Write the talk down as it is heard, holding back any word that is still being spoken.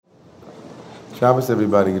Shabbos,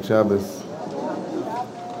 everybody. Good Shabbos.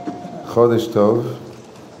 Chodesh Tov.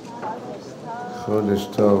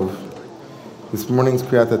 Chodesh Tov. This morning's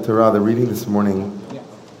Kriyat Torah, the reading this morning,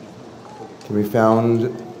 can be found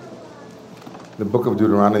in the book of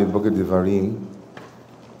Deuteronomy, the book of Devarim.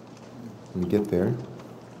 Let me get there.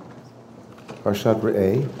 Parshat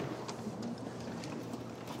Re'eh.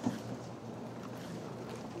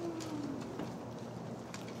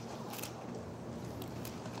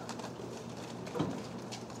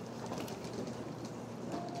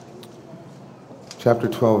 Chapter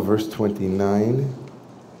 12, verse 29.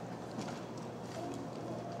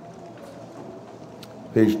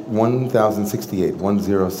 Page 1068,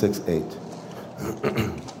 1068.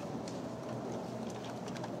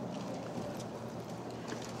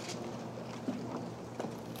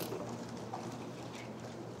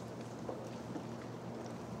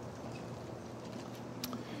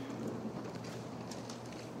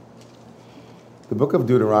 The book of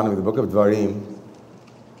Deuteronomy, the book of Dvarim,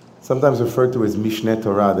 sometimes referred to as Mishneh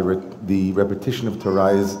Torah, the repetition of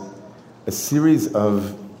Torah, is a series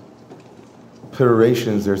of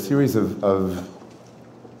perorations, or a series of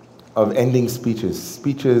ending speeches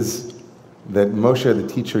that Moshe, the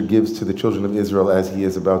teacher, gives to the children of Israel as he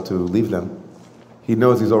is about to leave them. He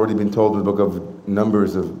knows he's already been told in the book of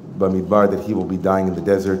Numbers of Bamidbar that he will be dying in the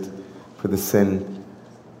desert for the sin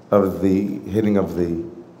of the hitting of the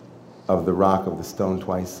rock, of the stone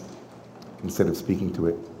twice, instead of speaking to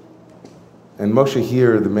it. And Moshe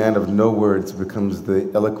here, the man of no words, becomes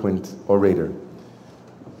the eloquent orator,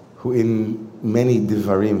 who in many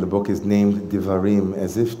Devarim, the book is named Devarim,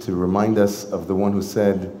 as if to remind us of the one who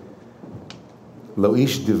said, Lo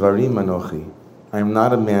ish Devarim anochi, I am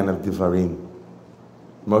not a man of Devarim.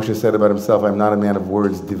 Moshe said about himself, I'm not a man of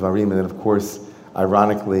words, Devarim, and then of course,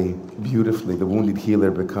 ironically, beautifully, the wounded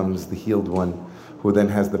healer becomes the healed one, who then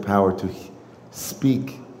has the power to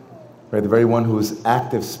speak. Right, the very one whose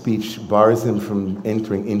active speech bars him from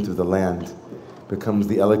entering into the land becomes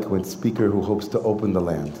the eloquent speaker who hopes to open the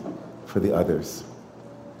land for the others.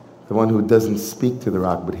 The one who doesn't speak to the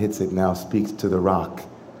rock but hits it now speaks to the rock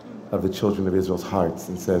of the children of Israel's hearts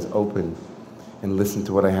and says, open and listen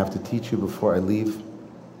to what I have to teach you before I leave.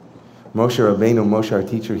 Moshe Rabbeinu, Moshe, our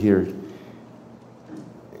teacher here,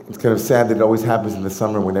 it's kind of sad that it always happens in the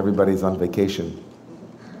summer when everybody's on vacation.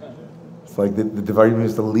 It's like the Devarim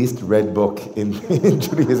is the least read book in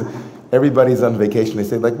Judaism. Everybody's on vacation. They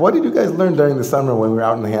say, like, what did you guys learn during the summer when we were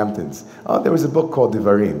out in the Hamptons? Oh, there was a book called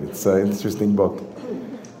Devarim. It's an interesting book.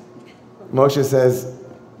 Moshe says,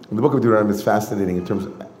 the book of Deuteronomy is fascinating in terms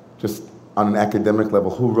of, just on an academic level,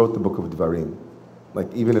 who wrote the book of Devarim? Like,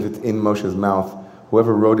 even if it's in Moshe's mouth,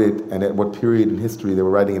 whoever wrote it and at what period in history they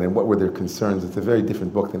were writing it and what were their concerns, it's a very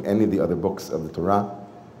different book than any of the other books of the Torah.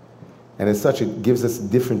 And as such, it gives us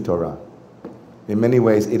different Torah. In many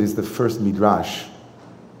ways, it is the first midrash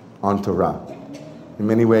on Torah. In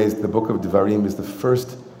many ways, the book of Devarim is the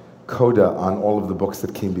first coda on all of the books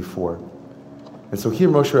that came before. And so here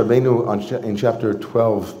Moshe Rabbeinu in chapter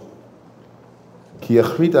 12, Ki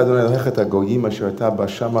yachrit Adonai Elohecha et hagoyim asher ata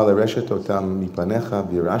bashama lereshet otam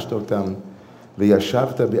mipanecha v'yirashta otam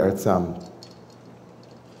v'yashavta be'artzam.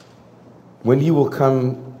 When you will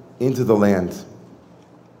come into the land,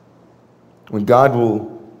 when God will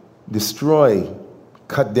destroy,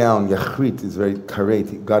 cut down, yachrit is very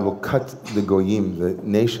karet, God will cut the goyim, the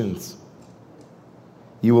nations.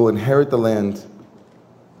 You will inherit the land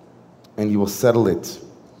and you will settle it.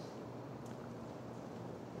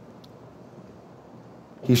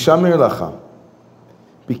 Hishamir lacha.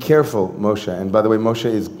 Be careful, Moshe. And by the way, Moshe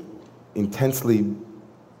is intensely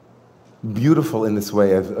beautiful in this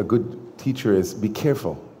way, as a good teacher is. Be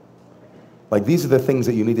careful. Like, these are the things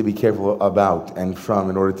that you need to be careful about and from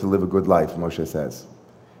in order to live a good life, Moshe says.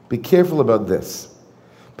 Be careful about this.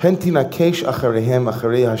 Pen tinakesh acharehem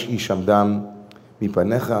acharei hashishamdam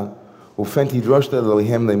mipanecha ufen tidrosh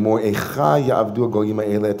Elohem lemor echa ya'avdu hagoyim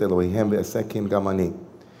ha'ele et Elohem ve'asekin gam ani.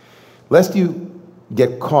 Lest you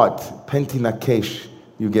get caught, pen tinakesh,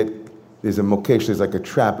 there's a mokesh, there's like a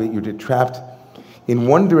trap, you get trapped in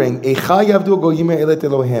wondering, echa ya'avdu hagoyim ha'ele et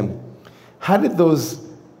Elohem. How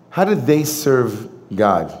did they serve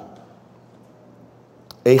God?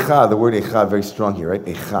 Echa, the word echa, very strong here, right?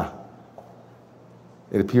 Echa.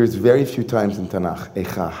 It appears very few times in Tanakh.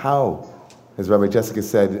 Echa. How? As Rabbi Jessica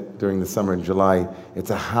said during the summer in July,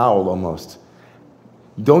 it's a howl almost.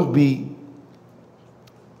 Don't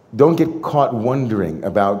get caught wondering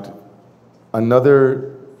about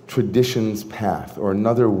another tradition's path or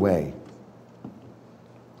another way.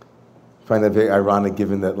 I find that very ironic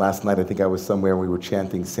given that last night I think I was somewhere and we were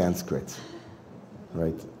chanting Sanskrit,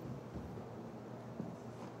 right?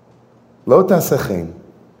 Lo tasechen.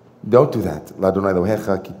 Don't do that. L'Adonai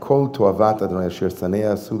Elohecha, ki kol toavat Adonai asher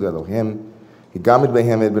sanea suga Elohim, higamid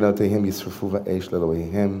behem et benotehim yisrafu va'esh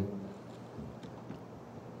le'Elohim.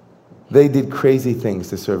 They did crazy things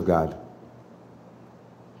to serve God.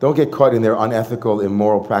 Don't get caught in their unethical,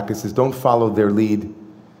 immoral practices. Don't follow their lead.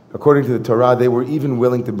 According to the Torah, they were even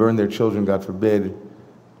willing to burn their children, God forbid.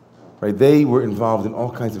 Right? They were involved in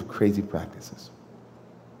all kinds of crazy practices.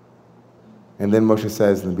 And then Moshe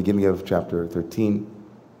says in the beginning of chapter 13,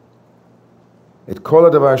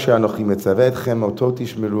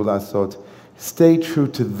 stay true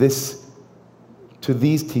to these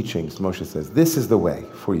teachings, Moshe says. This is the way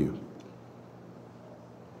for you.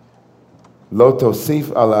 Lo tosif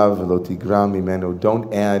alav lo tigram mimenu.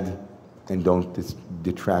 Don't add and don't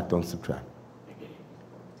detract, don't subtract.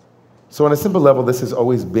 So on a simple level, this has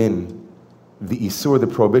always been the isur, the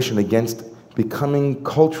prohibition against becoming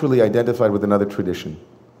culturally identified with another tradition.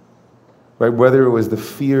 Right? Whether it was the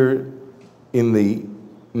fear in the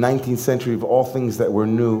 19th century of all things that were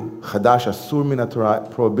new, chadash asur min Torah,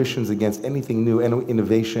 prohibitions against anything new, any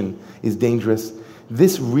innovation is dangerous.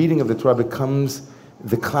 This reading of the Torah becomes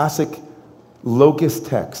the classic locus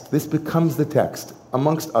text. This becomes the text,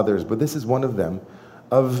 amongst others, but this is one of them,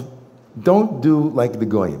 of don't do like the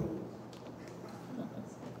Goyim.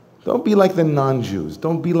 Don't be like the non-Jews.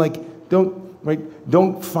 Don't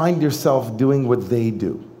find yourself doing what they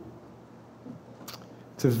do.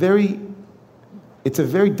 It's a very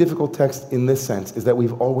difficult text in this sense, is that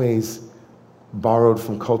we've always borrowed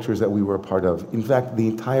from cultures that we were a part of. In fact, the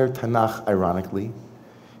entire Tanakh, ironically,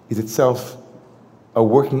 is itself a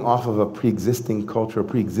working off of a pre-existing culture, a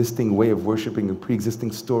pre-existing way of worshiping, and pre-existing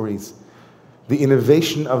stories. The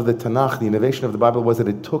innovation of the Tanakh, the innovation of the Bible, was that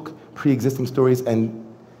it took pre-existing stories and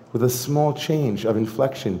with a small change of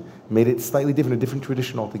inflection, made it slightly different, a different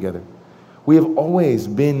tradition altogether. We have always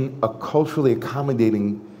been a culturally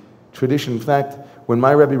accommodating tradition. In fact, when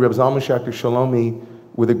my Rebbe, Reb Zalman Schachter Shalomi,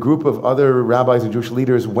 with a group of other rabbis and Jewish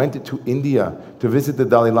leaders, went to India to visit the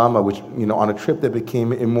Dalai Lama, which, on a trip that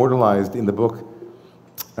became immortalized in the book,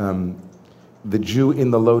 The Jew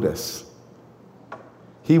in the Lotus.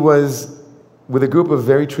 He was with a group of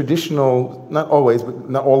very traditional, not always, but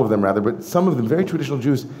not all of them rather, but some of them very traditional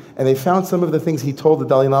Jews, and they found some of the things he told the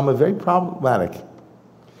Dalai Lama very problematic.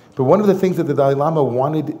 But one of the things that the Dalai Lama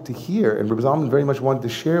wanted to hear, and Reb Zalman very much wanted to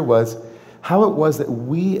share, was how it was that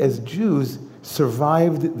we as Jews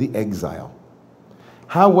survived the exile.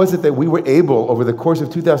 How was it that we were able, over the course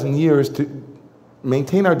of 2,000 years, to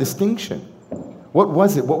maintain our distinction? What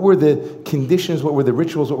was it? What were the conditions? What were the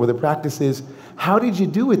rituals? What were the practices? How did you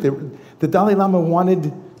do it? The Dalai Lama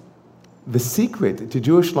wanted the secret to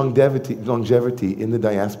Jewish longevity in the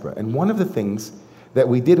diaspora. And one of the things that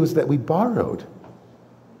we did was that we borrowed.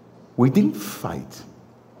 We didn't fight,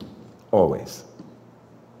 always.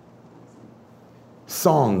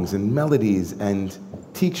 Songs and melodies and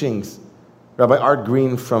teachings. Rabbi Art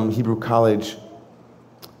Green from Hebrew College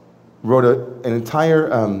wrote an entire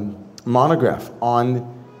monograph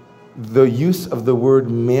on the use of the word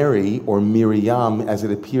Mary, or Miriam, as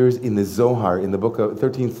it appears in the Zohar, in the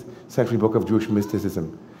 13th century book of Jewish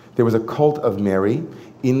mysticism. There was a cult of Mary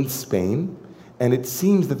in Spain, and it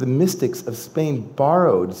seems that the mystics of Spain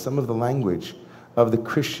borrowed some of the language of the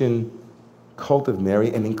Christian cult of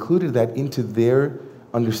Mary and included that into their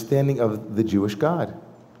understanding of the Jewish God.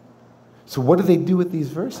 So what do they do with these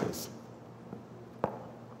verses?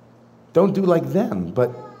 Don't do like them,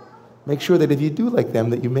 but make sure that if you do like them,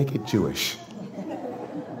 that you make it Jewish.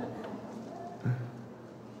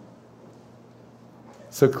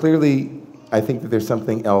 So clearly, I think that there's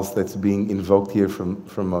something else that's being invoked here from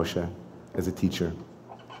Moshe as a teacher.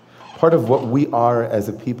 Part of what we are as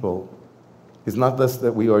a people is not just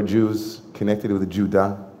that we are Jews connected with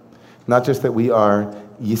Judah, not just that we are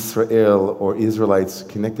Yisrael or Israelites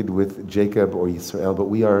connected with Jacob or Yisrael, but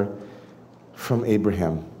we are from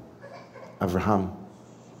Abraham, Avraham.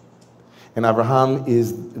 And Avraham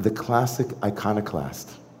is the classic iconoclast.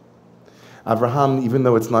 Avraham, even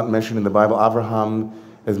though it's not mentioned in the Bible, Avraham,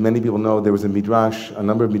 as many people know, there was a midrash, a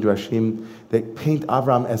number of midrashim, that paint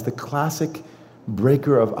Avraham as the classic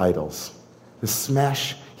breaker of idols.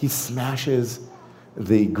 He smashes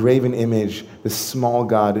the graven image, the small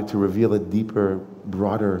God, to reveal a deeper,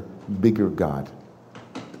 broader, bigger God.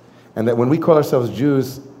 And that when we call ourselves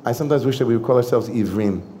Jews, I sometimes wish that we would call ourselves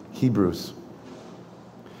Ivrim, Hebrews.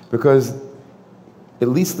 Because at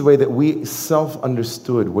least the way that we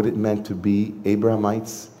self-understood what it meant to be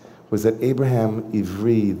Abrahamites was that Abraham,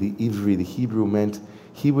 Ivri, the Hebrew, meant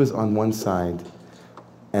he was on one side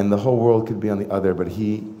and the whole world could be on the other, but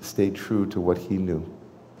he stayed true to what he knew.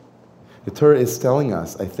 The Torah is telling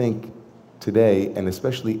us, I think, today, and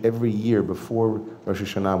especially every year before Rosh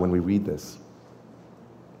Hashanah when we read this,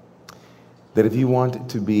 that if you want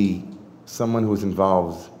to be someone who is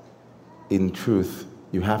involved in truth,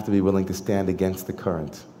 you have to be willing to stand against the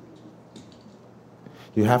current.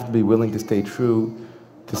 You have to be willing to stay true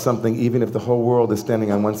to something, even if the whole world is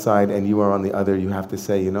standing on one side and you are on the other. You have to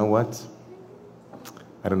say, you know what?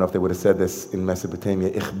 I don't know if they would have said this in Mesopotamia,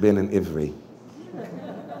 Ich bin an Ivri.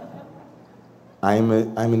 I'm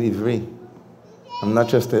an Ivri. I'm not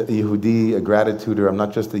just a Yehudi, a gratituder. I'm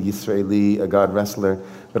not just a Yisraeli, a God wrestler,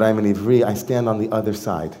 but I'm an Ivri. I stand on the other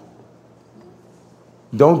side.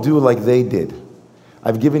 Don't do like they did.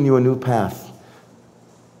 I've given you a new path.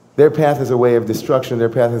 Their path is a way of destruction. Their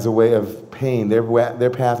path is a way of pain. Their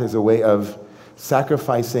path is a way of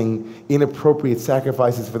sacrificing inappropriate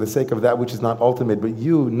sacrifices for the sake of that which is not ultimate. But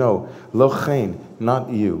you know, lo chen, not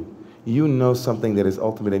you. You know something that is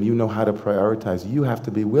ultimate, and you know how to prioritize. You have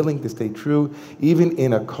to be willing to stay true, even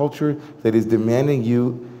in a culture that is demanding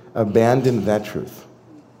you abandon that truth.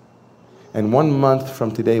 And 1 month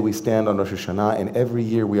from today, we stand on Rosh Hashanah, and every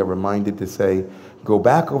year we are reminded to say, go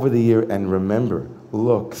back over the year and remember,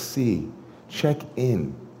 look, see, check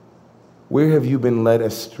in. Where have you been led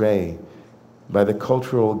astray by the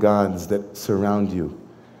cultural gods that surround you?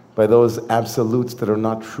 By those absolutes that are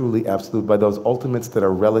not truly absolute, by those ultimates that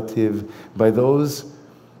are relative, by those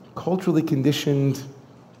culturally conditioned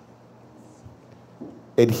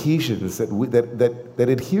adhesions that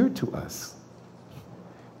adhere to us,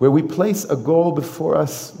 where we place a goal before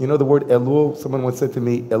us. You know the word Elul? Someone once said to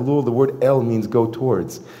me, Elul, the word El means go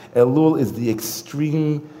towards. Elul is the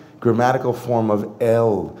extreme grammatical form of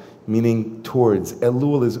El, meaning towards.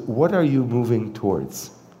 Elul is, what are you moving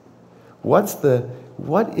towards? What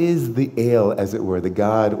is the El, as it were, the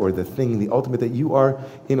God or the thing, the ultimate that you are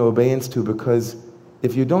in obedience to? Because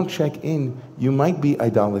if you don't check in, you might be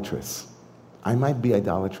idolatrous. I might be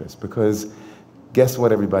idolatrous because guess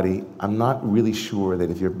what, everybody? I'm not really sure that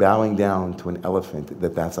if you're bowing down to an elephant,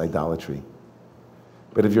 that's idolatry.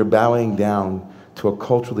 But if you're bowing down to a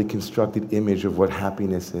culturally constructed image of what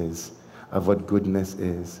happiness is, of what goodness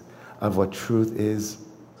is, of what truth is,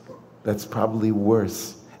 that's probably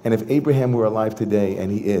worse. And if Abraham were alive today,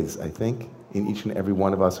 and he is, I think, in each and every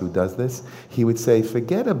one of us who does this, he would say,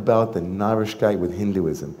 forget about the Narishkeit with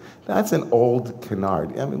Hinduism. That's an old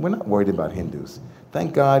canard. I mean, we're not worried about Hindus.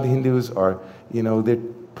 Thank God Hindus are, they're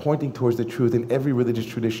pointing towards the truth, and every religious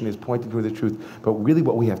tradition is pointing towards the truth. But really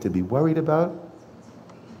what we have to be worried about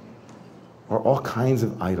are all kinds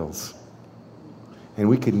of idols. And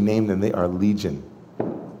we could name them. They are legion,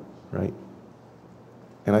 right?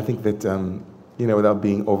 And I think that, without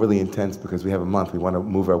being overly intense, because we have a month, we want to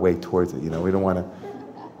move our way towards it. We don't want to,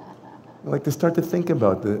 like to start to think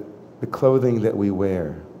about the clothing that we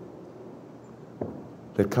wear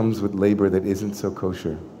that comes with labor that isn't so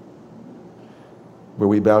kosher, where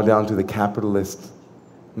we bow down to the capitalist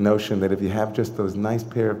notion that if you have just those nice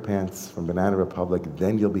pair of pants from Banana Republic,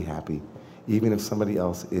 then you'll be happy, even if somebody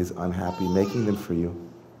else is unhappy, making them for you.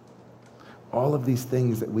 All of these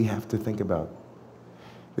things that we have to think about.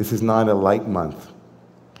 This is not a light month.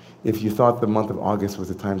 If you thought the month of August was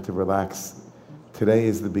a time to relax, today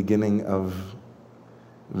is the beginning of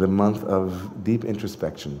the month of deep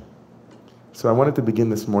introspection. So I wanted to begin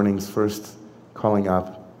this morning's first calling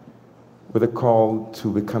up with a call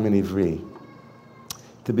to become an Ivri,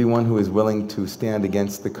 to be one who is willing to stand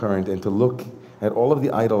against the current and to look at all of the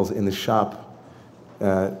idols in the shop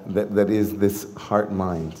that is this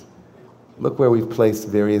heart-mind. Look where we've placed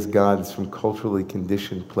various gods from culturally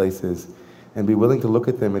conditioned places and be willing to look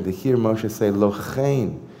at them and to hear Moshe say, Lo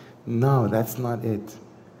chen, no, that's not it.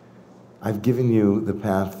 I've given you the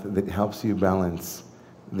path that helps you balance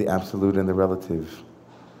the absolute and the relative.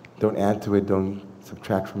 Don't add to it, don't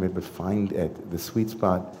subtract from it, but find it, the sweet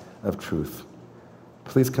spot of truth.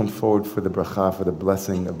 Please come forward for the bracha, for the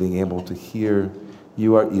blessing of being able to hear.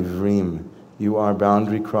 You are Ivrim, you are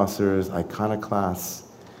boundary crossers, iconoclasts,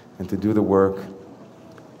 and to do the work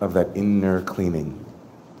of that inner cleaning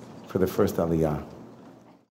for the first Aliyah.